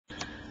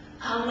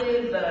I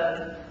live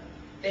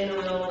in a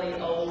really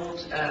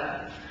old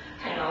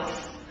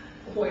house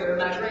where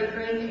my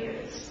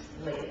great-grandparents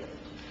lived,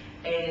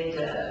 and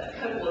a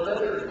couple of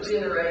other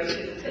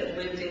generations had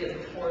lived in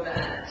it before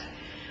that.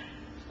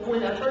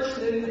 When I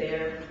first moved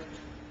there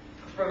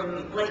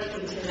from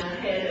Lexington, I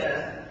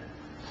had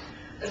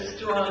a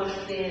strong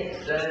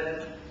sense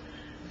of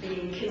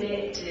being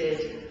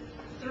connected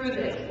through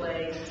that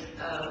place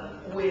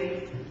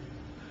with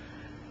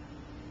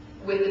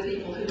the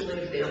people who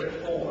lived there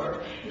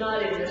before.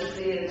 Not in the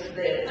sense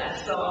that I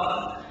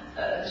saw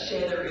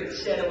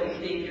shadowy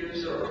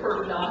figures or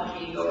heard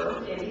knocking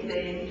or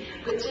anything,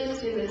 but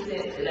just in the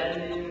sense that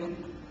I knew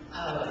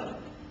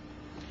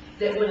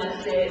that when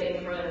I sat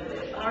in front of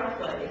that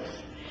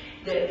fireplace,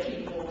 that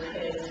people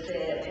had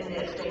sat in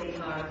that same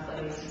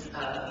fireplace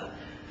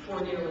for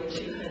nearly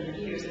 200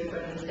 years in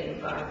front of the same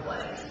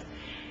fireplace,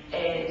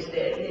 and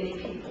that many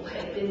people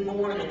had been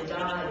born and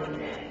died in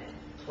that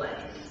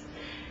place.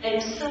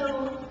 And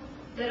so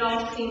that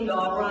all seemed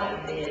all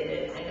right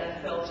then, and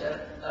I felt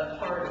a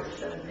part of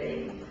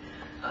something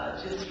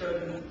just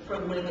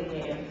from living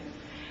there.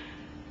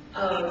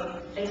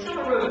 And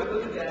so I wrote a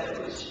book about it,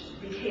 which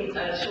became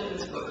a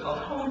children's book called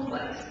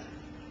HOMEPLACE,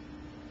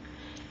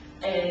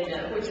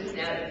 and which is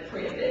now in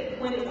print. But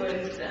when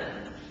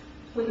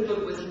the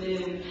book was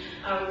new,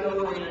 I would go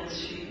around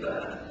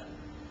to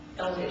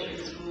elementary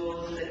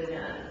schools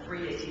and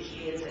read it to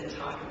kids and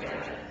talk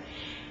about it.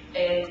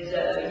 And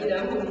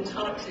when you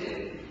talk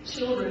to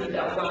children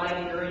about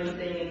writing or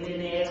anything, and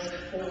then ask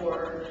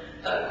for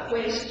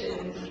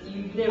questions,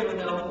 you never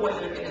know what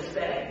they're going to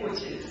say,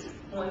 which is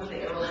one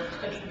thing I really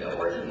like about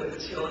working with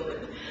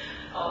children.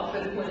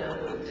 Often when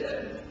I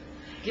would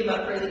give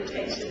my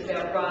presentation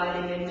about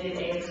writing and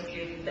then ask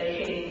if they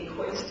had any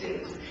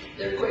questions,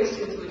 their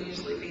questions would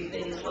usually be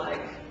things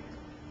like,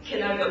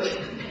 can I go to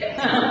the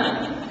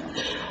bathroom?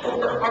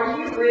 Or, are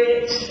you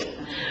rich?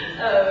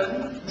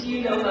 Do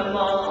you know my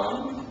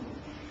mom?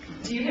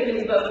 Do you have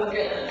any bubble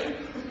gum?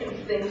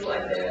 And things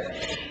like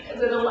that.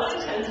 But a lot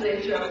of times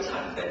after I would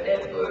talk about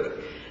that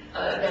book,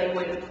 they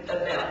would,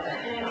 about the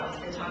house,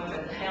 and talk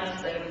about the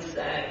house, they would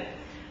say,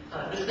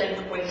 the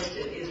same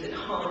question, is it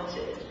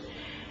haunted?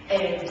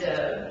 And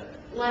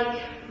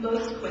like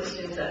most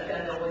questions, I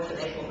found I wasn't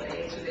able to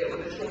answer that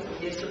with a simple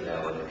yes or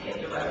no, and had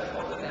to write a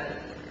poem about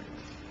it.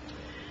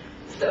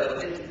 So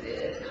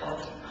it's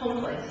called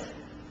HOMEPLACE.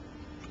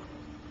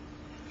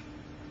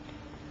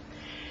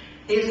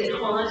 Is it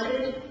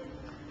haunted?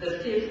 The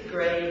fifth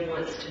grade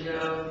wants to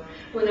know.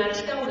 When I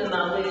tell them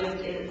I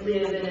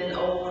live in an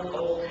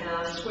old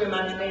house where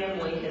my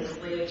family has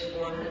lived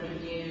for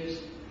 100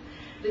 years,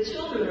 the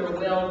children are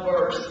well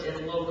versed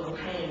in local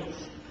pains.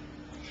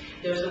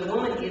 There's a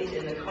woman gets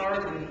in the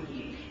car with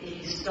you if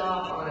you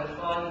stop on a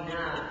foggy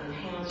night in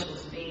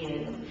Hounsell's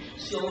Bend.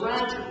 She'll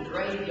ride to the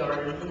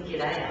graveyard and then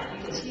get out.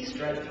 You can see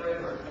straight through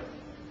her.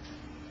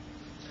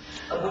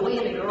 A boy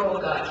and a girl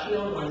got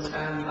killed one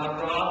time by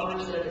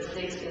robbers up at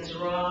 6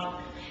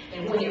 Rock,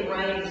 and when it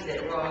rains,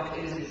 that rock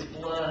oozes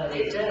blood.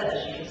 It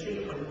does. You can see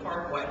it from the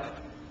parkway.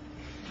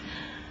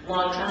 A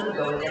long time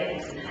ago, a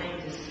Davidson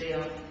hanged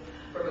himself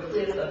from a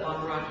cliff up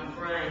on Rocky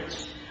Branch.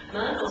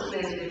 My uncle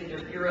says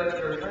if you're up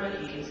for a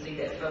drink, you can see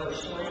that fellow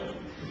swing.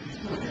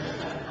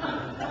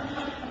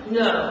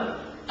 No,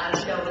 I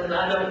tell them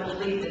I don't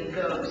believe in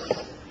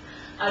ghosts.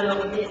 I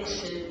don't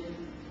mention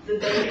the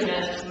bacon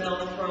I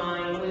smell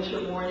frying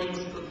winter mornings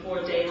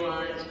before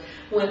daylight,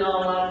 when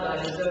all I've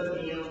got is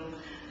oatmeal.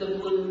 The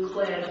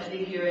blue-clad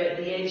figure at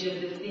the edge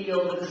of the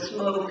field, the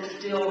smoke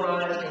still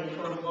rising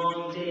from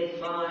long dead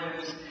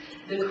fires.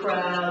 The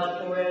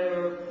crowd,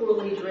 forever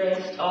poorly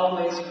dressed,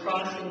 always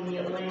crossing the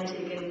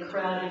Atlantic in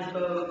crowded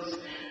boats,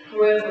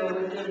 forever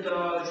with their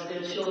dogs,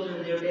 their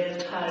children, their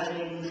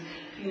baptizings,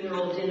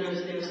 funeral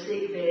dinners, their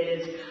sick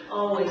beds,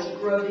 always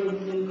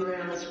grubbing new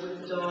grounds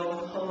with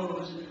dull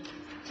hoes.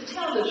 To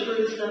tell the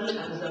truth,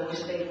 sometimes I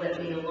wish they'd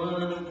let me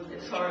alone.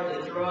 It's hard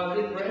to draw a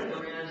good breath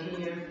around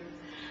here.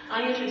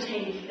 I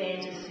entertain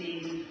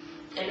fantasies,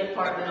 an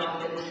apartment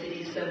off in the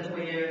city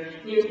somewhere,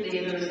 near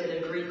theaters and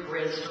a Greek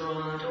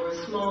restaurant, or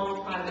a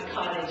small private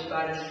cottage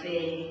by the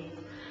sea.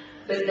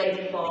 But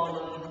they'd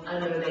follow, I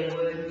know they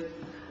would,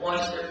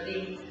 wash their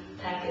feet,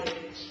 pack a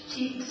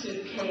cheap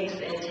suitcase,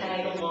 and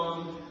tag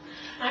along.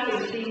 I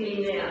can see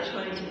me now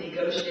trying to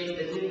negotiate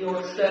the New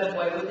York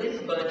subway with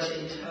this bunch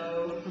in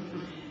tow.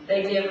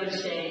 They never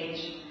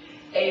change.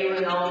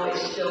 Aaron always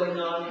showing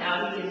off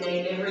how he can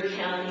name every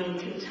county in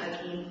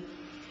Kentucky.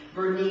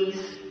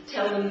 Bernice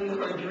telling you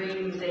her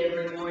dreams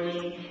every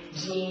morning.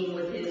 Jean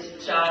with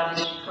his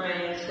childish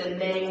pranks, and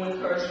May with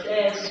her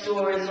sad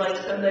stories like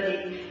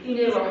somebody you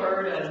never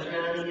heard of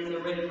drowning in the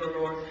river,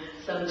 or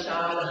some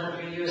child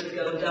 100 years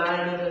ago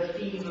dying of a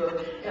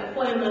fever. Now,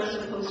 what am I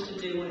supposed to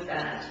do with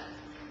that?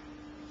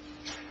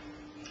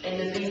 And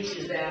the beach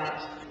is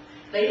out.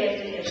 They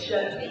have to have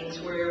shut beans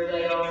wherever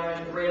they are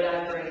and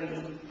red-eye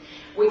gravy.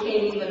 We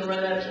can't even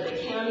run up to the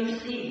county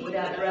seat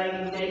without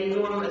dragging that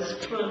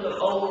enormous trunk of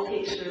old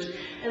pictures,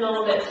 and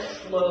all that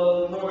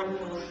slow,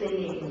 mournful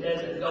singing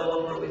doesn't go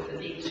over with the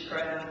beach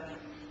crowd.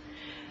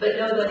 But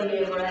nobody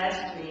ever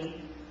asked me,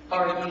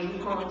 are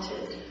you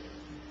haunted?